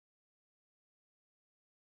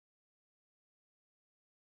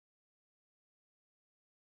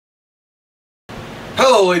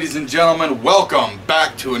Hello ladies and gentlemen, welcome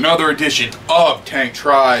back to another edition of Tank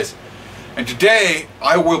Tries. And today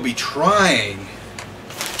I will be trying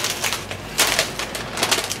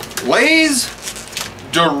Lay's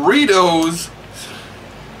Doritos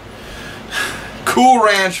Cool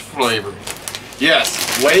Ranch flavor.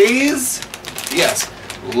 Yes, Lay's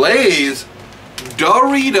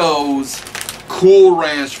Doritos Cool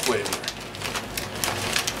Ranch flavor.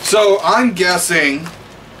 So I'm guessing,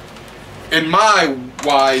 in my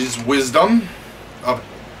wise wisdom of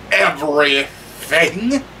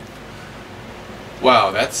everything. Wow,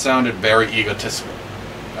 that sounded very egotistical.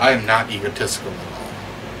 I am not egotistical at all.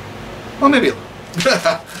 Well, maybe a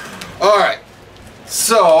little. Alright,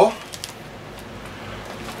 so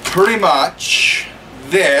pretty much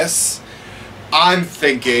this, I'm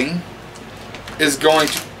thinking, is going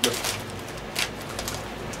to...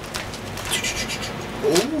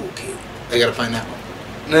 Oh, okay. I gotta find that one.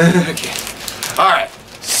 Okay. Alright,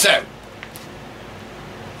 so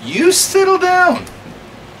you settle down.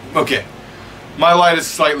 Okay. My light is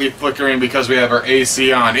slightly flickering because we have our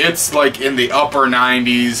AC on. It's like in the upper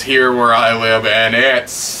 90s here where I live and it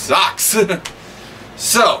sucks.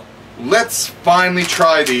 So, let's finally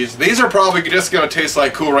try these. These are probably just going to taste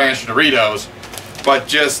like Cool Ranch Doritos, but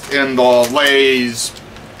just in the Lay's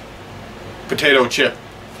potato chip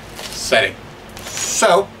setting.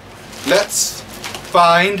 So, let's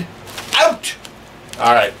find out.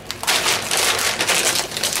 All right.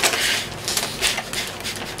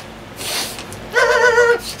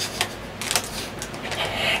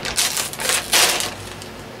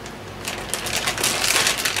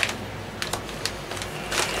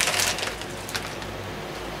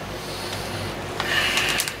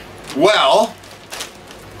 Well,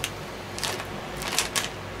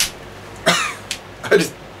 I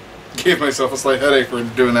just gave myself a slight headache for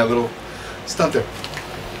doing that little stunt there.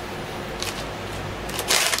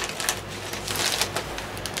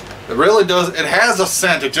 It really does. It has a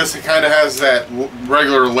scent. It just kind of has that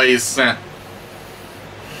regular Lay's scent.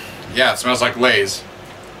 Yeah, it smells like Lay's.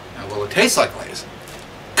 And will it taste like Lay's?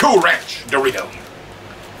 Cool Ranch Dorito.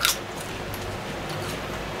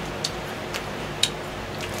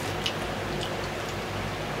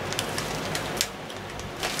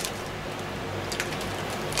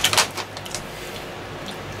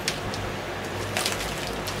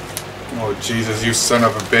 Oh Jesus, you son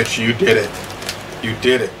of a bitch, you did it. You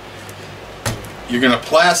did it. You're gonna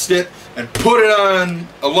plast it and put it on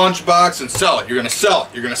a lunchbox and sell it. You're gonna sell it.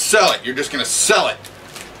 You're gonna sell it. You're just gonna sell it.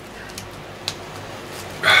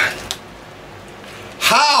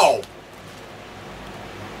 How?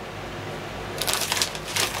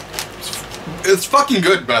 It's fucking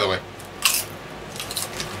good, by the way.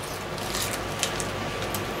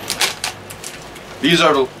 These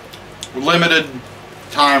are limited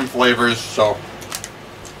time flavors, so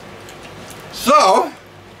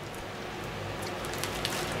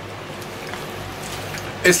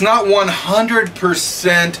it's not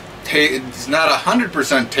 100% it's not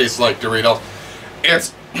 100% taste like Doritos.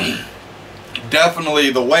 It's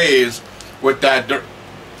definitely the Lay's with that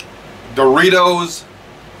Doritos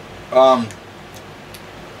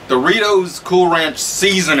Cool Ranch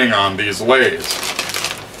seasoning on these Lay's.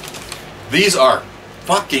 These are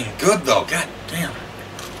fucking good though. God damn.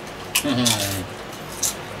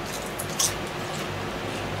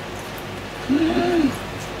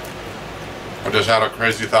 I just had a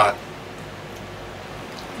crazy thought.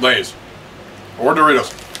 Lay's or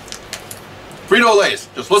Doritos. Frito-Lay's.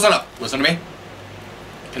 Just listen up. Listen to me.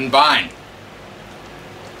 Combine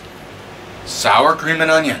sour cream and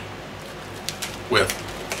onion with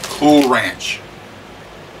Cool Ranch.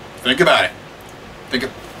 Think about it. Think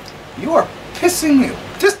of... You are pissing me.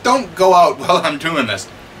 Just don't go out while I'm doing this.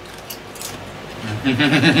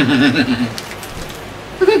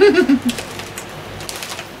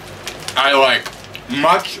 I like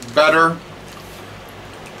much better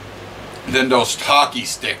than those Talkie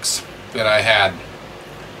sticks that I had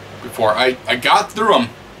before. I got through them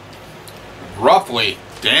roughly,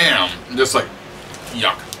 damn, just like,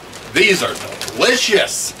 yuck. These are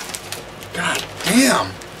delicious. God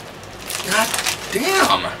damn. God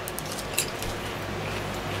damn.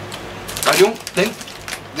 I don't think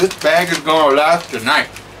this bag is going to last tonight.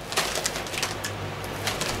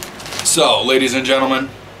 So, ladies and gentlemen,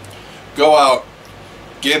 go out,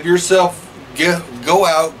 get yourselves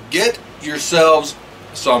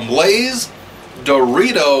some Lay's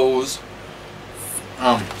Doritos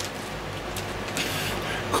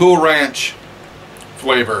Cool Ranch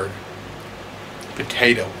flavored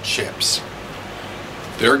potato chips.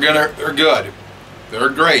 They're good. They're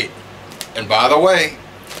great. And by the way,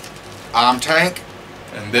 I'm Tank,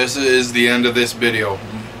 And this is the end of this video.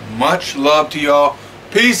 Much love to y'all.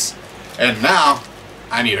 Peace. And now,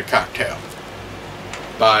 I need a cocktail.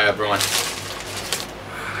 Bye, everyone.